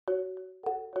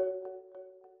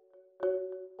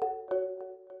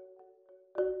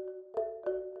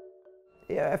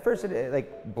Yeah, at first,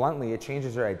 like bluntly, it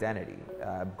changes your identity.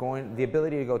 The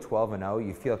ability to go 12-0,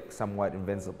 you feel somewhat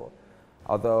invincible.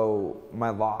 Although my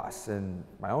loss and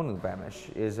my only blemish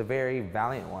is a very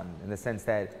valiant one in the sense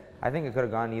that I think it could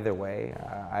have gone either way.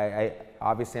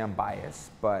 Obviously I'm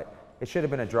biased, but it should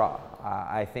have been a draw.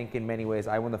 I think in many ways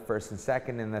I won the first and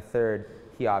second, and the third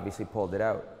he obviously pulled it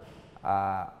out.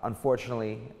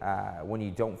 Unfortunately, when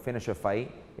you don't finish a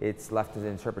fight, it's left to the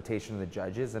interpretation of the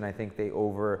judges, and I think they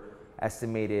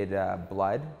overestimated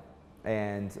blood,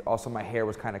 and also my hair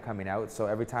was kind of coming out, so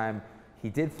every time he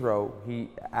did throw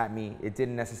at me, it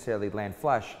didn't necessarily land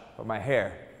flush, but my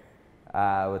hair,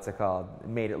 what's it called,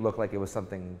 made it look like it was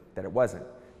something that it wasn't.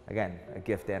 Again, a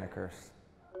gift and a curse.